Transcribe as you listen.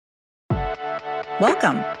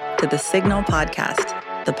Welcome to the Signal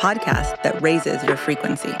Podcast, the podcast that raises your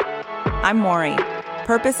frequency. I'm Mory,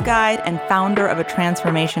 purpose guide and founder of a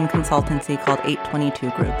transformation consultancy called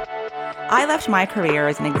 822 Group. I left my career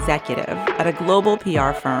as an executive at a global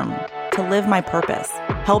PR firm to live my purpose,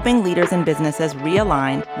 helping leaders and businesses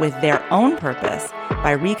realign with their own purpose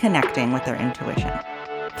by reconnecting with their intuition.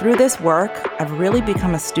 Through this work, I've really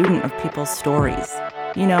become a student of people's stories.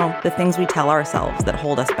 You know, the things we tell ourselves that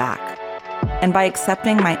hold us back. And by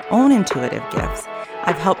accepting my own intuitive gifts,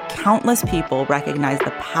 I've helped countless people recognize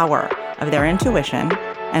the power of their intuition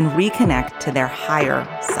and reconnect to their higher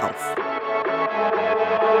self.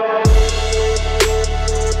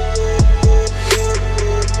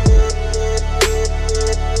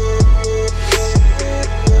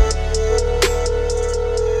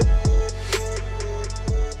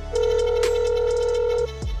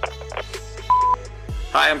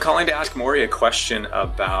 Hi, I'm calling to ask Mory a question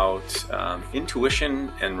about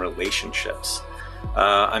intuition and relationships.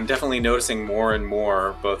 I'm definitely noticing more and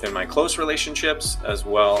more, both in my close relationships as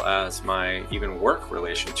well as my even work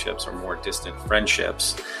relationships or more distant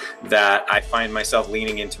friendships, that I find myself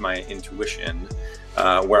leaning into my intuition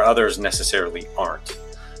where others necessarily aren't.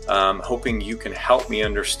 Hoping you can help me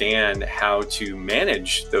understand how to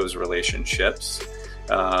manage those relationships,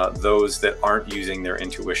 those that aren't using their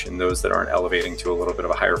intuition, those that aren't elevating to a little bit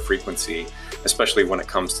of a higher frequency, especially when it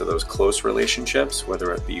comes to those close relationships,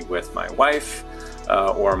 whether it be with my wife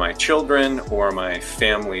or my children or my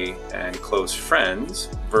family and close friends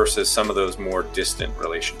versus some of those more distant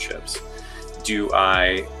relationships. Do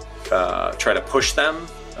I try to push them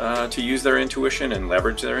to use their intuition and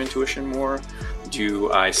leverage their intuition more?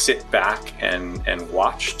 Do I sit back and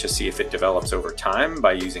watch to see if it develops over time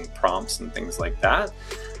by using prompts and things like that?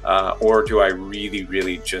 Or do I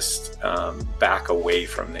really just back away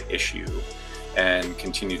from the issue and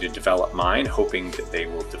continue to develop mine, hoping that they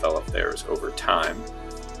will develop theirs over time?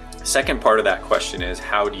 Second part of that question is,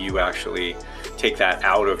 how do you actually take that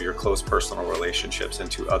out of your close personal relationships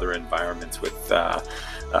into other environments with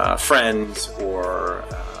friends or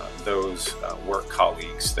those work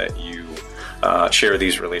colleagues that you share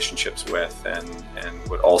these relationships with and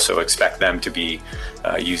would also expect them to be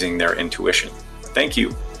using their intuition? Thank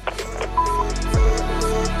you.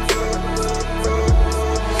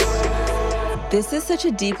 This is such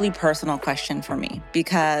a deeply personal question for me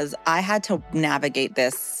because I had to navigate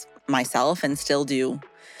this myself and still do.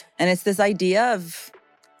 And it's this idea of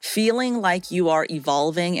feeling like you are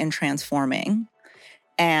evolving and transforming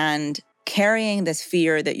and carrying this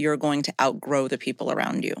fear that you're going to outgrow the people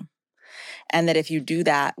around you. And that if you do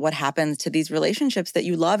that, what happens to these relationships that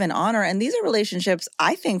you love and honor? And these are relationships,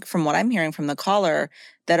 I think, from what I'm hearing from the caller,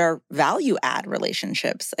 that are value add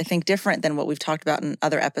relationships. I think different than what we've talked about in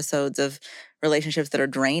other episodes of relationships that are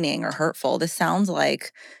draining or hurtful. This sounds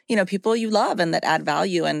like, people you love and that add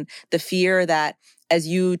value, and the fear that as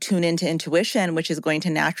you tune into intuition, which is going to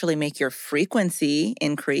naturally make your frequency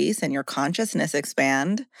increase and your consciousness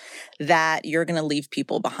expand, that you're going to leave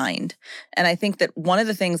people behind. And I think that one of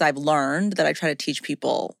the things I've learned that I try to teach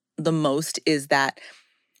people the most is that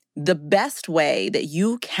the best way that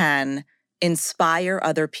you can inspire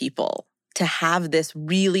other people to have this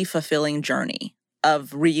really fulfilling journey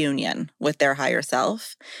of reunion with their higher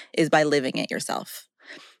self is by living it yourself.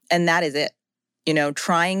 And that is it.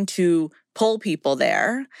 Trying to pull people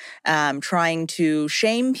there, trying to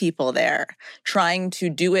shame people there, trying to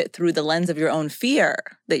do it through the lens of your own fear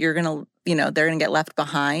that you're going to, they're going to get left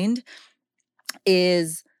behind,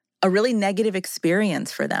 is a really negative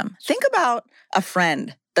experience for them. Think about a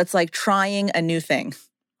friend that's like trying a new thing,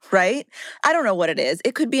 right? I don't know what it is.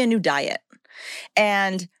 It could be a new diet.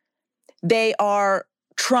 And they are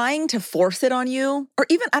trying to force it on you, or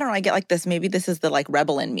even, I don't know, I get like this, maybe this is the like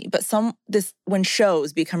rebel in me, but when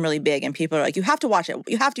shows become really big and people are like, you have to watch it.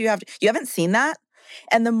 You haven't seen that.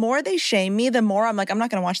 And the more they shame me, the more I'm like, I'm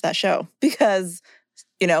not going to watch that show because,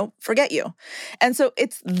 forget you. And so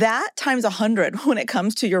it's that times 100 when it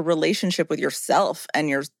comes to your relationship with yourself and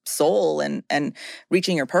your soul and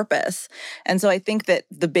reaching your purpose. And so I think that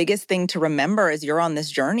the biggest thing to remember as you're on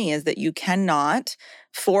this journey is that you cannot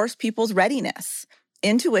force people's readiness.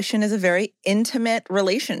 Intuition is a very intimate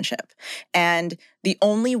relationship. And the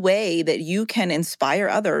only way that you can inspire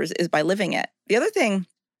others is by living it. The other thing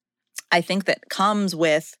I think that comes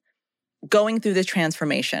with going through this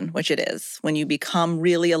transformation, which it is, when you become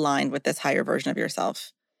really aligned with this higher version of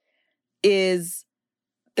yourself, is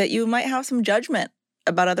that you might have some judgment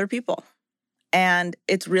about other people. And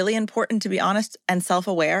it's really important to be honest and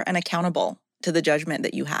self-aware and accountable to the judgment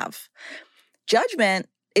that you have. Judgment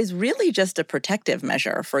is really just a protective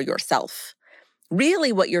measure for yourself.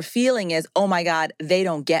 Really what you're feeling is, oh my God, they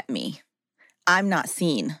don't get me. I'm not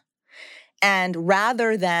seen. And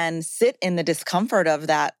rather than sit in the discomfort of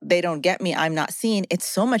that, they don't get me, I'm not seen, it's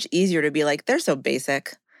so much easier to be like, they're so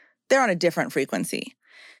basic. They're on a different frequency.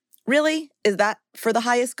 Really? Is that for the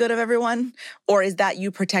highest good of everyone? Or is that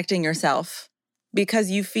you protecting yourself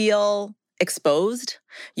because you feel exposed?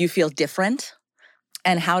 You feel different?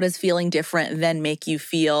 And how does feeling different then make you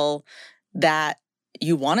feel that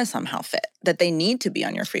you want to somehow fit, that they need to be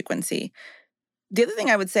on your frequency? The other thing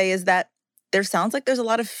I would say is that there sounds like there's a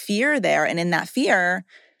lot of fear there. And in that fear,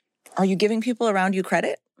 are you giving people around you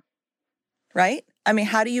credit? Right? I mean,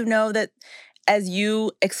 how do you know that as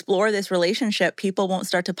you explore this relationship, people won't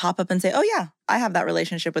start to pop up and say, oh yeah, I have that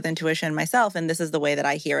relationship with intuition myself, and this is the way that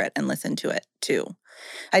I hear it and listen to it too.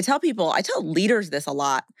 I tell leaders this a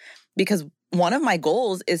lot because one of my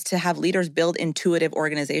goals is to have leaders build intuitive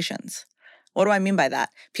organizations. What do I mean by that?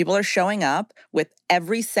 People are showing up with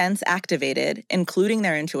every sense activated, including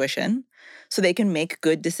their intuition, so they can make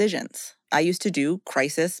good decisions. I used to do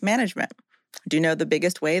crisis management. Do you know the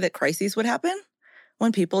biggest way that crises would happen?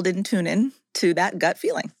 When people didn't tune in to that gut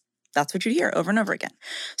feeling. That's what you hear over and over again.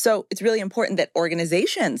 So it's really important that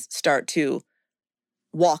organizations start to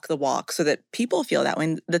walk the walk so that people feel that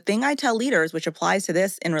way. The thing I tell leaders, which applies to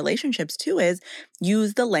this in relationships too, is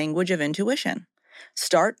use the language of intuition.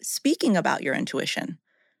 Start speaking about your intuition.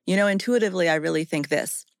 You know, intuitively, I really think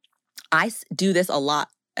this. I do this a lot.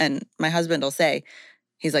 And my husband will say,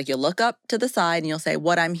 he's like, you'll look up to the side and you'll say,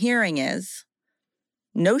 what I'm hearing is,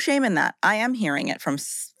 no shame in that. I am hearing it from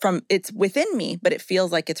it's within me, but it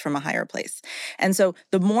feels like it's from a higher place. And so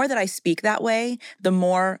the more that I speak that way, the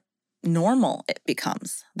more normal it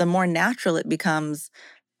becomes, the more natural it becomes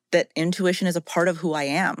that intuition is a part of who I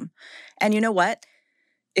am. And you know what?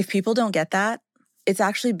 If people don't get that, it's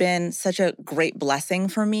actually been such a great blessing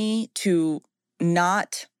for me to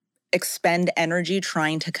not expend energy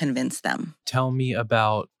trying to convince them. Tell me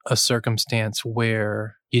about a circumstance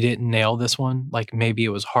where you didn't nail this one. Like maybe it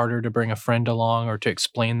was harder to bring a friend along or to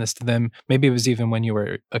explain this to them. Maybe it was even when you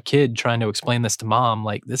were a kid trying to explain this to mom,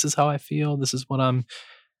 like, this is how I feel. This is what I'm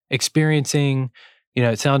experiencing. You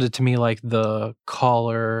know, it sounded to me like the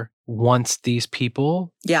caller wants these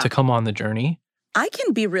people to come on the journey. I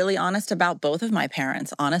can be really honest about both of my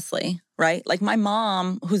parents, honestly, right? Like my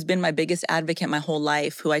mom, who's been my biggest advocate my whole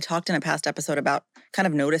life, who I talked in a past episode about kind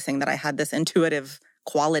of noticing that I had this intuitive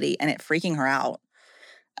quality and it freaking her out.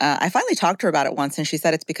 I finally talked to her about it once, and she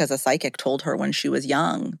said it's because a psychic told her when she was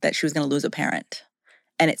young that she was going to lose a parent,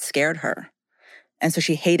 and it scared her. And so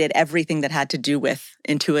she hated everything that had to do with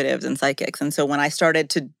intuitives and psychics. And so when I started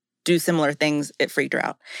to do similar things, it freaked her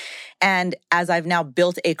out. And as I've now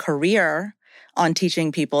built a career on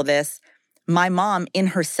teaching people this, my mom in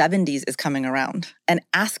her 70s is coming around and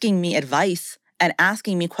asking me advice and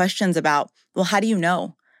asking me questions about, well, how do you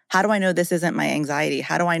know? How do I know this isn't my anxiety?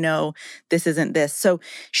 How do I know this isn't this? So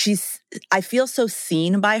I feel so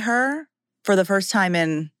seen by her for the first time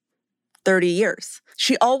in 30 years.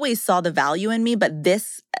 She always saw the value in me, but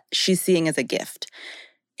this she's seeing as a gift.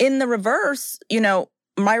 In the reverse, you know,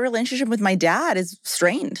 my relationship with my dad is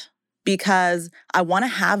strained because I want to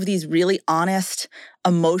have these really honest,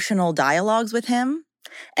 emotional dialogues with him,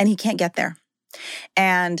 and he can't get there.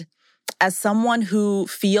 And as someone who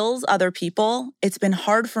feels other people, it's been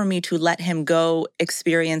hard for me to let him go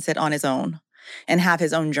experience it on his own and have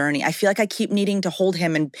his own journey. I feel like I keep needing to hold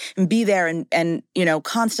him and be there and you know,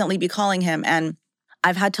 constantly be calling him. And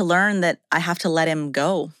I've had to learn that I have to let him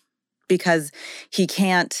go because he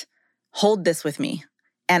can't hold this with me.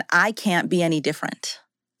 And I can't be any different.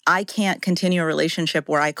 I can't continue a relationship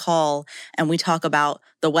where I call and we talk about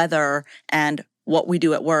the weather and what we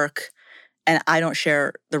do at work, and I don't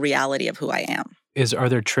share the reality of who I am. Are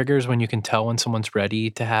there triggers when you can tell when someone's ready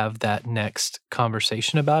to have that next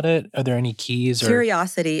conversation about it? Are there any keys?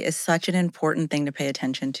 Curiosity is such an important thing to pay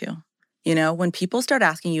attention to. You know, when people start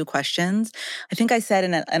asking you questions, I think I said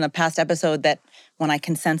in a past episode that when I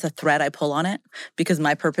can sense a thread, I pull on it because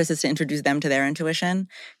my purpose is to introduce them to their intuition.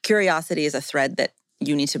 Curiosity is a thread that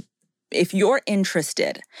you need to, if you're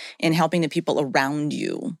interested in helping the people around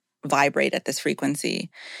you vibrate at this frequency,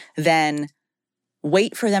 then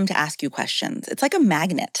wait for them to ask you questions. It's like a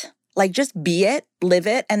magnet. Like just be it, live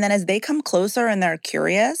it, and then as they come closer and they're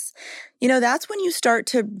curious, you know, that's when you start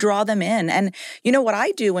to draw them in. And you know what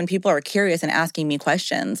I do when people are curious and asking me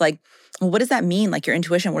questions, like, well, what does that mean? Like your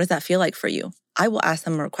intuition, what does that feel like for you? I will ask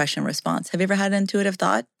them a question response. Have you ever had an intuitive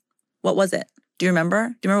thought? What was it? Do you remember?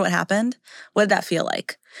 Do you remember what happened? What did that feel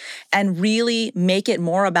like? And really make it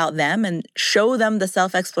more about them and show them the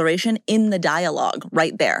self-exploration in the dialogue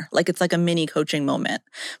right there. Like it's like a mini coaching moment.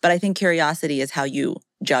 But I think curiosity is how you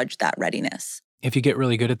judge that readiness. If you get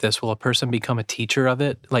really good at this, will a person become a teacher of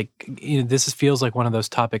it? Like, this feels like one of those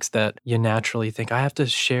topics that you naturally think, I have to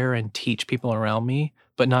share and teach people around me,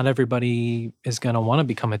 but not everybody is going to want to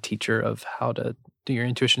become a teacher of how to do your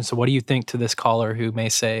intuition. So what do you think to this caller who may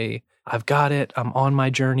say, I've got it, I'm on my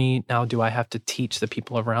journey, now do I have to teach the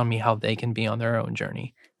people around me how they can be on their own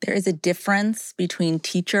journey? There is a difference between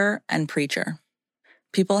teacher and preacher.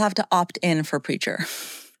 People have to opt in for preacher.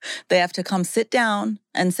 They have to come sit down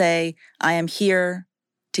and say, I am here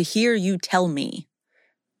to hear you tell me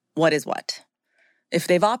what is what. If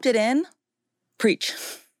they've opted in, preach.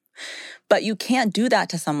 But you can't do that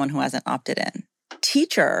to someone who hasn't opted in.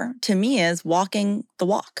 Teacher, to me, is walking the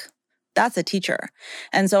walk. That's a teacher.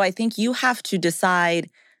 And so I think you have to decide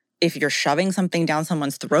if you're shoving something down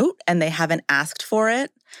someone's throat and they haven't asked for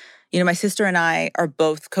it. You know, my sister and I are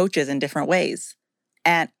both coaches in different ways.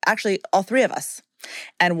 And actually, all three of us.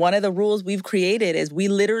 And one of the rules we've created is we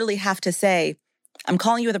literally have to say, I'm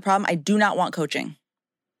calling you with a problem. I do not want coaching,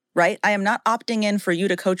 right? I am not opting in for you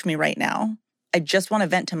to coach me right now. I just want to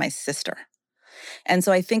vent to my sister. And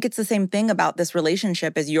so I think it's the same thing about this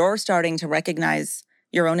relationship as you're starting to recognize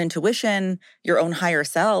your own intuition, your own higher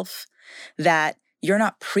self, that you're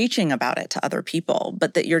not preaching about it to other people,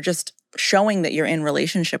 but that you're just showing that you're in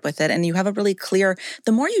relationship with it. And you have a really clear,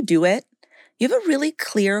 the more you do it, you have a really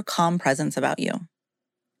clear, calm presence about you.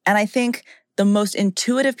 And I think the most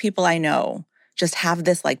intuitive people I know just have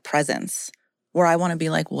this like presence where I want to be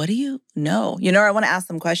like, what do you know? You know, I want to ask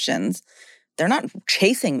them questions. They're not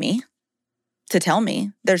chasing me to tell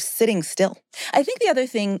me. They're sitting still. I think the other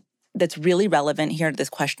thing that's really relevant here to this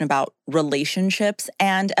question about relationships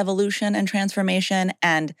and evolution and transformation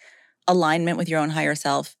and alignment with your own higher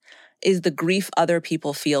self is the grief other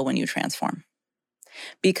people feel when you transform.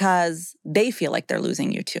 Because they feel like they're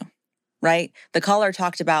losing you too, right? The caller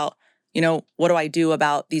talked about, you know, what do I do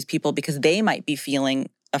about these people because they might be feeling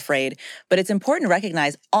afraid. But it's important to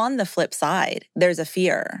recognize on the flip side, there's a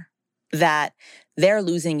fear that they're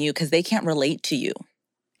losing you because they can't relate to you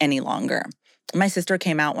any longer. My sister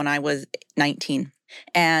came out when I was 19,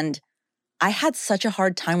 and I had such a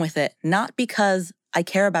hard time with it, not because I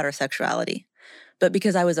care about her sexuality, but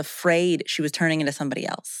because I was afraid she was turning into somebody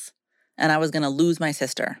else. And I was going to lose my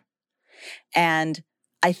sister. And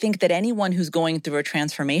I think that anyone who's going through a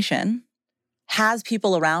transformation has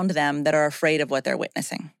people around them that are afraid of what they're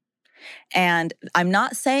witnessing. And I'm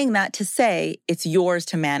not saying that to say it's yours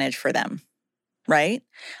to manage for them, right?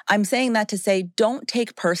 I'm saying that to say don't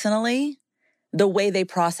take personally the way they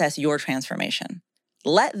process your transformation.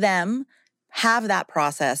 Let them have that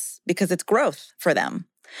process because it's growth for them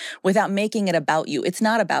without making it about you. It's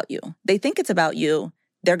not about you. They think it's about you.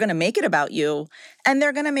 They're going to make it about you, and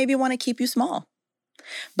they're going to maybe want to keep you small.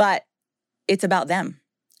 But it's about them.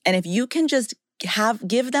 And if you can just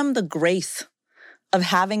give them the grace of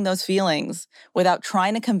having those feelings without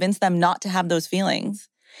trying to convince them not to have those feelings,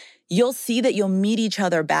 you'll see that you'll meet each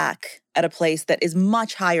other back at a place that is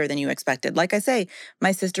much higher than you expected. Like I say,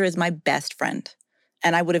 my sister is my best friend,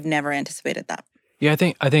 and I would have never anticipated that. Yeah,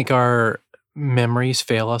 I think our memories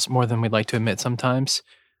fail us more than we'd like to admit sometimes.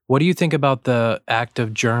 What do you think about the act of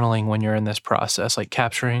journaling when you're in this process, like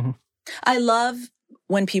capturing? I love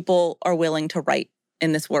when people are willing to write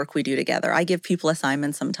in this work we do together. I give people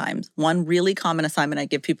assignments sometimes. One really common assignment I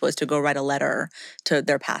give people is to go write a letter to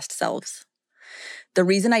their past selves. The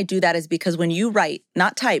reason I do that is because when you write,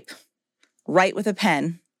 not type, write with a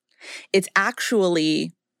pen, it's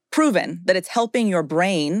actually proven that it's helping your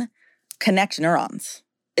brain connect neurons.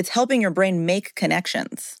 It's helping your brain make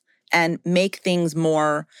connections and make things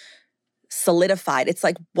more solidified. It's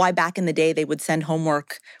like why back in the day they would send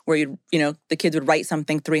homework where the kids would write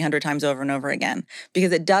something 300 times over and over again,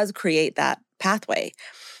 because it does create that pathway.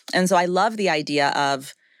 And so I love the idea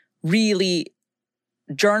of really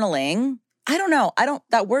journaling. I don't know.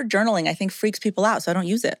 That word journaling, I think freaks people out. So I don't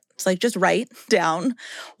use it. It's like, just write down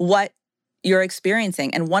what you're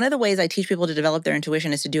experiencing. And one of the ways I teach people to develop their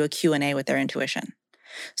intuition is to do a Q&A with their intuition.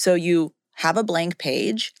 So you have a blank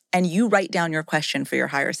page and you write down your question for your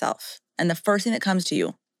higher self. And the first thing that comes to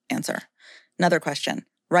you, answer. Another question,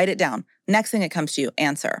 write it down. Next thing that comes to you,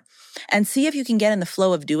 answer. And see if you can get in the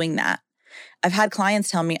flow of doing that. I've had clients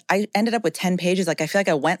tell me, I ended up with 10 pages. Like, I feel like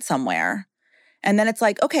I went somewhere. And then it's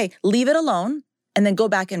like, okay, leave it alone and then go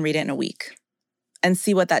back and read it in a week and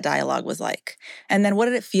see what that dialogue was like. And then what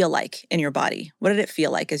did it feel like in your body? What did it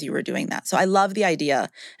feel like as you were doing that? So I love the idea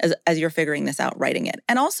as you're figuring this out, writing it.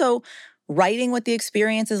 And also writing what the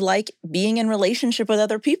experience is like being in relationship with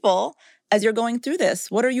other people as you're going through this.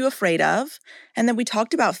 What are you afraid of? And then we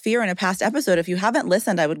talked about fear in a past episode. If you haven't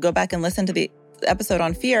listened, I would go back and listen to the episode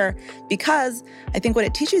on fear, because I think what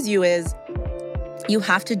it teaches you is you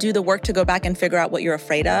have to do the work to go back and figure out what you're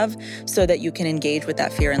afraid of so that you can engage with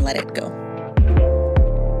that fear and let it go.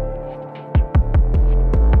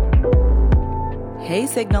 Hey,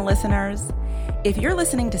 Signal listeners. If you're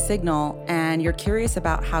listening to Signal and you're curious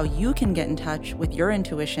about how you can get in touch with your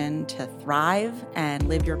intuition to thrive and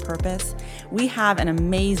live your purpose, we have an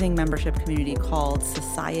amazing membership community called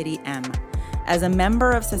Society M. As a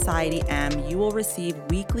member of Society M, you will receive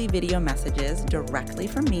weekly video messages directly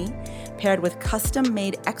from me, paired with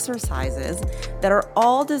custom-made exercises that are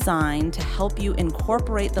all designed to help you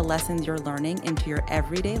incorporate the lessons you're learning into your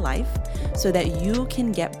everyday life so that you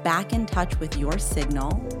can get back in touch with your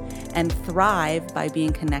signal and thrive by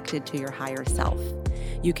being connected to your higher self.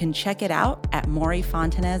 You can check it out at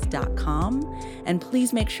moryfontanez.com, and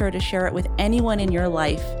please make sure to share it with anyone in your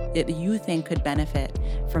life that you think could benefit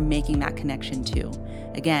from making that connection too.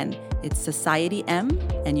 Again, it's Society M,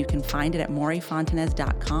 and you can find it at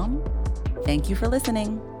moryfontanez.com. Thank you for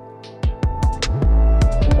listening.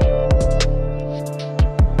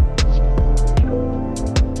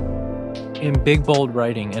 In big, bold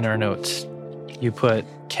writing in our notes, you put,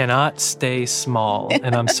 cannot stay small.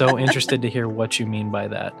 And I'm so interested to hear what you mean by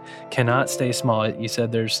that. Cannot stay small. You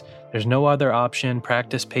said there's no other option.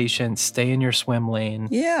 Practice patience. Stay in your swim lane.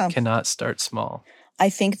 Yeah. Cannot start small. I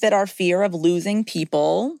think that our fear of losing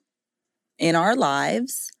people in our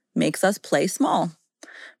lives makes us play small,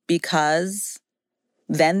 because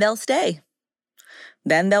then they'll stay.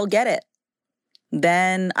 Then they'll get it.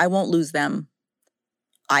 Then I won't lose them.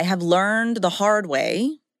 I have learned the hard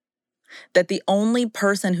way that the only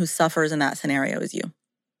person who suffers in that scenario is you.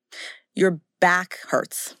 Your back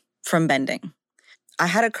hurts from bending. I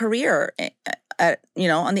had a career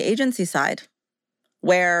on the agency side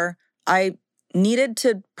where I needed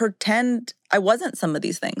to pretend I wasn't some of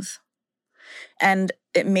these things. And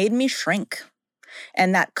it made me shrink.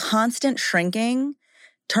 And that constant shrinking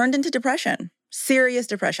turned into depression, serious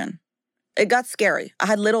depression. It got scary. I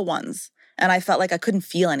had little ones, and I felt like I couldn't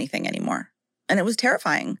feel anything anymore. And it was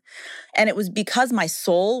terrifying. And it was because my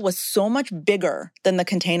soul was so much bigger than the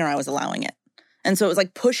container I was allowing it. And so it was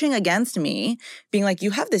like pushing against me, being like,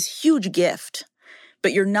 you have this huge gift,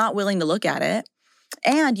 but you're not willing to look at it.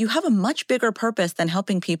 And you have a much bigger purpose than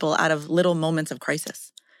helping people out of little moments of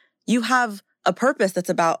crisis. You have a purpose that's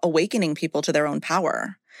about awakening people to their own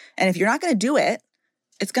power. And if you're not going to do it,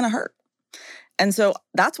 it's going to hurt. And so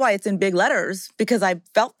that's why it's in big letters, because I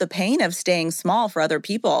felt the pain of staying small for other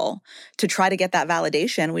people to try to get that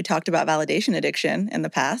validation. We talked about validation addiction in the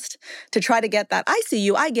past, to try to get that, I see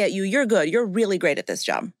you, I get you, you're good, you're really great at this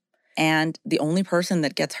job. And the only person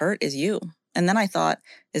that gets hurt is you. And then I thought,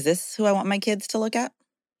 is this who I want my kids to look at?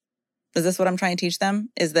 Is this what I'm trying to teach them?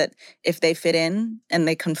 Is that if they fit in and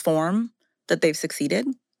they conform, that they've succeeded?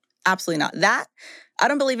 Absolutely not. That, I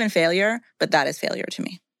don't believe in failure, but that is failure to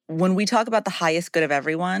me. When we talk about the highest good of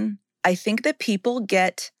everyone, I think that people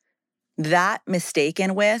get that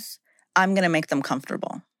mistaken with, I'm going to make them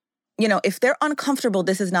comfortable. You know, if they're uncomfortable,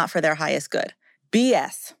 this is not for their highest good.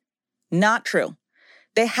 BS. Not true.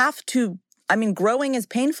 They have to, growing is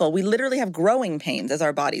painful. We literally have growing pains as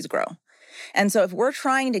our bodies grow. And so if we're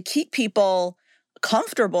trying to keep people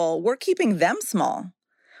comfortable, we're keeping them small,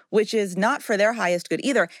 which is not for their highest good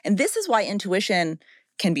either. And this is why intuition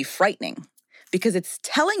can be frightening. Because it's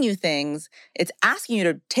telling you things, it's asking you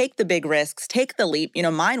to take the big risks, take the leap. You know,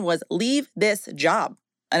 mine was leave this job.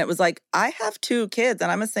 And it was like, I have 2 kids and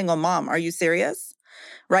I'm a single mom. Are you serious?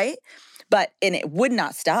 Right? And it would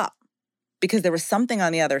not stop because there was something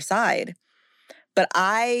on the other side. But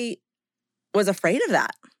I was afraid of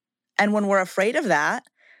that. And when we're afraid of that,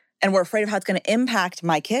 and we're afraid of how it's going to impact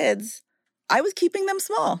my kids, I was keeping them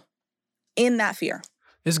small in that fear.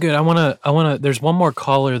 It's good. I want to, there's one more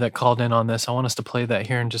caller that called in on this. I want us to play that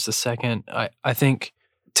here in just a second. I think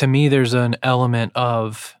to me, there's an element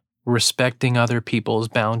of respecting other people's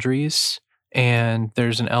boundaries, and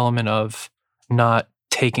there's an element of not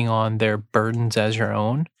taking on their burdens as your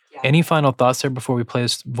own. Yeah. Any final thoughts there before we play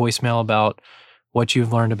this voicemail about what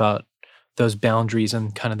you've learned about those boundaries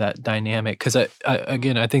and kind of that dynamic? Because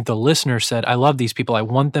I think the listener said, I love these people. I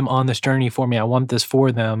want them on this journey for me. I want this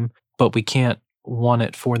for them, but we can't want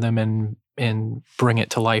it for them and bring it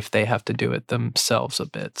to life. They have to do it themselves a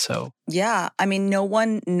bit. So yeah, no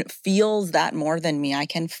one feels that more than me. I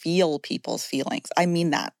can feel people's feelings. I mean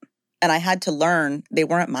that. And I had to learn they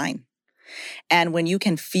weren't mine. And when you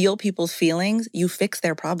can feel people's feelings, you fix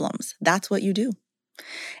their problems. That's what you do.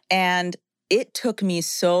 And it took me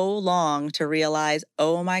so long to realize,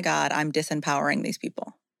 oh my God, I'm disempowering these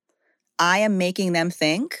people. I am making them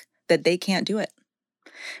think that they can't do it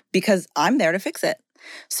because I'm there to fix it.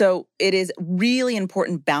 So it is really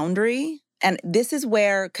important boundary. And this is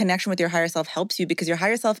where connection with your higher self helps you, because your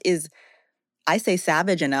higher self is, I say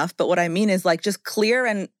savage enough, but what I mean is like just clear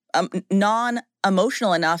and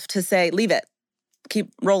non-emotional enough to say, leave it,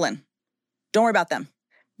 keep rolling. Don't worry about them.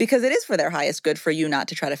 Because it is for their highest good for you not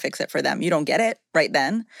to try to fix it for them. You don't get it right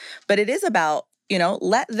then. But it is about,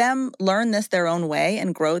 let them learn this their own way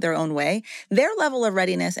and grow their own way. Their level of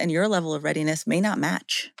readiness and your level of readiness may not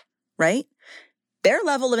match, right? Their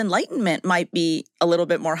level of enlightenment might be a little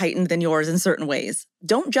bit more heightened than yours in certain ways.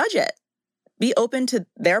 Don't judge it. Be open to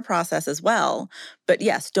their process as well. But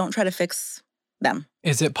yes, don't try to fix them.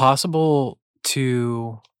 Is it possible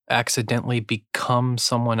to accidentally become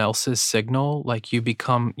someone else's signal? Like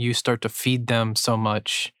you start to feed them so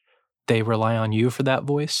much, they rely on you for that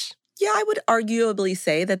voice? Yeah, I would arguably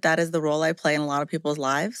say that is the role I play in a lot of people's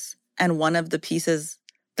lives. And one of the pieces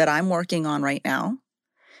that I'm working on right now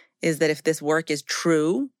is that if this work is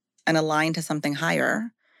true and aligned to something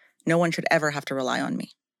higher, no one should ever have to rely on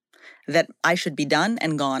me. That I should be done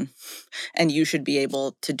and gone, and you should be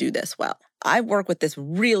able to do this well. I work with this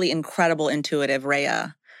really incredible intuitive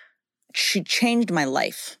Rhea. She changed my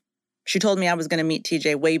life. She told me I was going to meet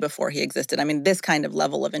TJ way before he existed. I mean, this kind of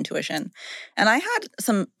level of intuition. And I had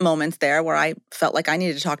some moments there where I felt like I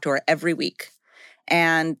needed to talk to her every week.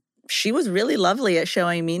 And she was really lovely at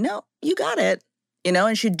showing me, no, you got it.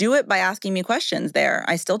 And she'd do it by asking me questions there.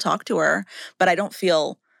 I still talk to her, but I don't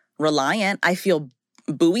feel reliant. I feel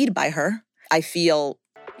buoyed by her. I feel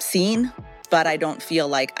seen, but I don't feel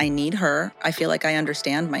like I need her. I feel like I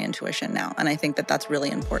understand my intuition now. And I think that that's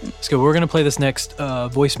really important. Let's go. We're going to play this next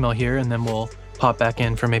voicemail here, and then we'll pop back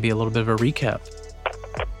in for maybe a little bit of a recap.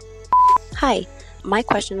 Hi, my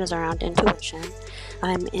question is around intuition.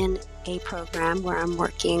 I'm in a program where I'm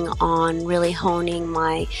working on really honing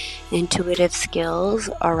my intuitive skills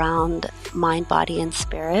around mind, body, and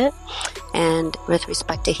spirit, and with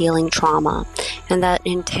respect to healing trauma. And that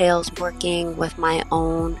entails working with my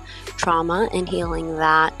own trauma and healing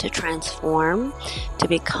that to transform, to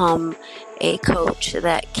become a coach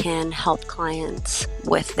that can help clients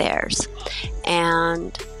with theirs.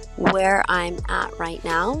 And where I'm at right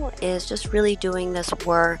now is just really doing this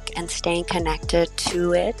work and staying connected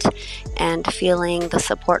to it and feeling the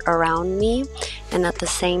support around me, and at the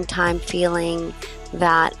same time feeling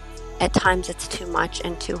that at times it's too much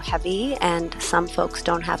and too heavy, and some folks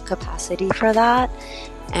don't have capacity for that.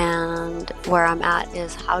 And where I'm at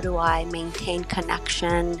is, how do I maintain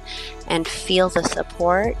connection and feel the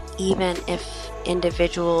support even if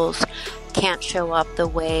individuals can't show up the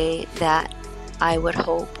way that I would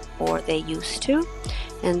hope or they used to.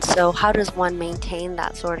 And so how does one maintain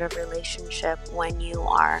that sort of relationship when you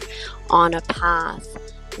are on a path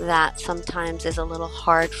that sometimes is a little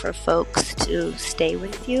hard for folks to stay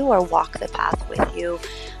with you or walk the path with you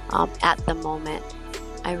at the moment?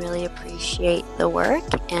 I really appreciate the work,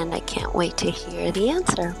 and I can't wait to hear the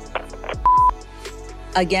answer.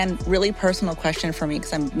 Again, really personal question for me,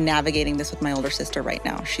 because I'm navigating this with my older sister right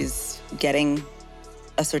now. She's getting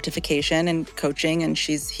a certification in coaching, and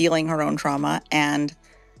she's healing her own trauma. And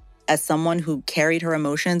as someone who carried her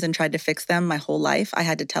emotions and tried to fix them my whole life, I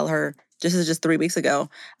had to tell her, just 3 weeks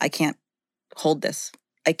ago, I can't hold this.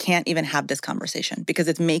 I can't even have this conversation because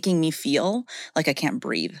it's making me feel like I can't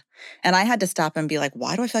breathe. And I had to stop and be like,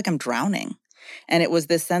 why do I feel like I'm drowning? And it was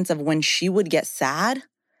this sense of when she would get sad,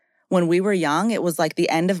 when we were young, it was like the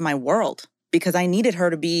end of my world because I needed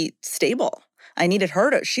her to be stable. I needed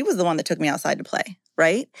her to, she was the one that took me outside to play,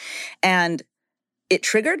 right? And it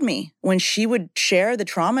triggered me. When she would share the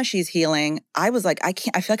trauma she's healing, I was like, I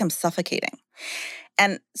feel like I'm suffocating.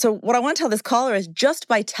 And so what I want to tell this caller is, just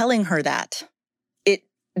by telling her that, it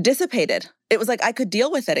dissipated. It was like I could deal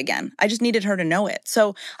with it again. I just needed her to know it.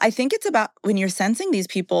 So I think it's about, when you're sensing these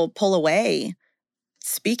people pull away,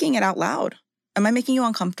 speaking it out loud. Am I making you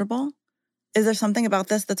uncomfortable? Is there something about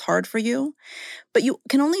this that's hard for you? But you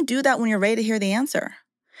can only do that when you're ready to hear the answer.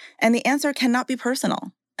 And the answer cannot be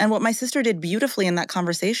personal. And what my sister did beautifully in that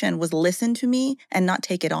conversation was listen to me and not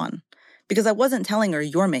take it on. Because I wasn't telling her,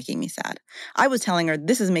 you're making me sad. I was telling her,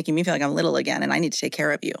 this is making me feel like I'm little again and I need to take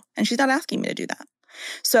care of you. And she's not asking me to do that.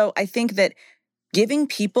 So I think that giving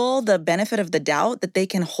people the benefit of the doubt that they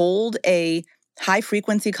can hold a high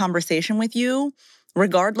frequency conversation with you,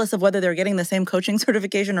 regardless of whether they're getting the same coaching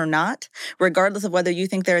certification or not, regardless of whether you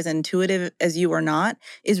think they're as intuitive as you or not,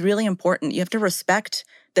 is really important. You have to respect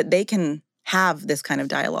that they can have this kind of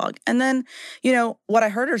dialogue. And then, what I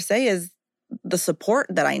heard her say is, the support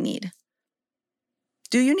that I need?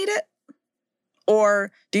 Do you need it?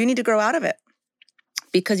 Or do you need to grow out of it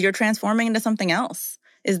because you're transforming into something else?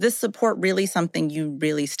 Is this support really something you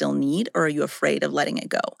really still need, or are you afraid of letting it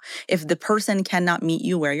go? If the person cannot meet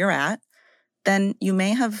you where you're at, then you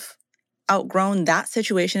may have outgrown that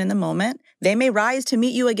situation in the moment. They may rise to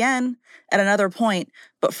meet you again at another point,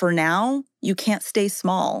 but for now, you can't stay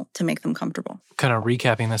small to make them comfortable. Kind of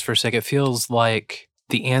recapping this for a sec, it feels like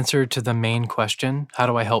the answer to the main question, how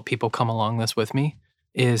do I help people come along this with me,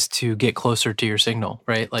 is to get closer to your signal,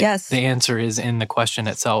 right? Like yes. The answer is in the question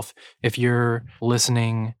itself. If you're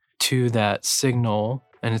listening to that signal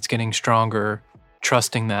and it's getting stronger,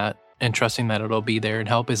 trusting that it'll be there and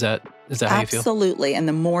help, is that how you feel? Absolutely. And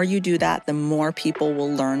the more you do that, the more people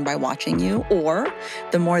will learn by watching you, or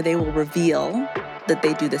the more they will reveal that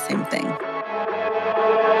they do the same thing.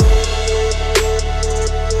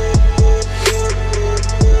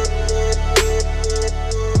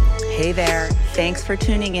 Hey there. Thanks for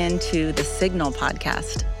tuning in to the Signal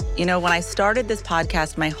podcast. You know, when I started this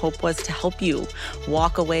podcast, my hope was to help you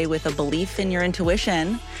walk away with a belief in your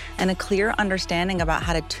intuition and a clear understanding about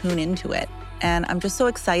how to tune into it. And I'm just so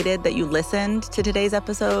excited that you listened to today's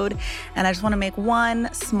episode. And I just want to make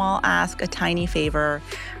one small ask, a tiny favor.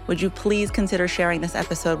 Would you please consider sharing this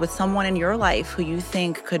episode with someone in your life who you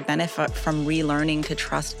think could benefit from relearning to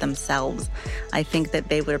trust themselves? I think that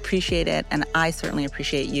they would appreciate it, and I certainly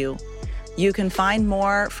appreciate you. You can find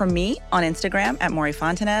more from me on Instagram at Mory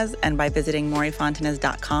Fontanez and by visiting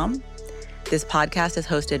moryfontanez.com. This podcast is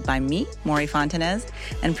hosted by me, Mory Fontanez,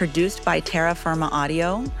 and produced by Terra Firma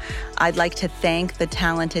Audio. I'd like to thank the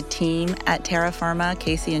talented team at Terra Firma,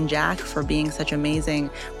 Casey and Jack, for being such amazing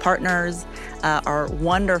partners. Our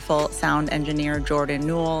wonderful sound engineer, Jordan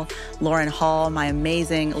Newell, Lauren Hall, my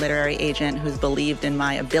amazing literary agent who's believed in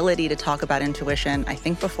my ability to talk about intuition, I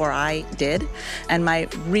think before I did, and my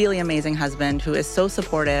really amazing husband who is so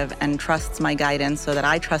supportive and trusts my guidance so that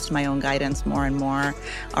I trust my own guidance more and more.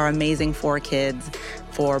 Our amazing 4 kids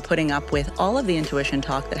for putting up with all of the intuition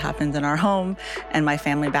talk that happens in our home and my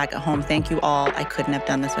family back at home. Thank you all. I couldn't have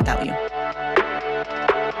done this without you.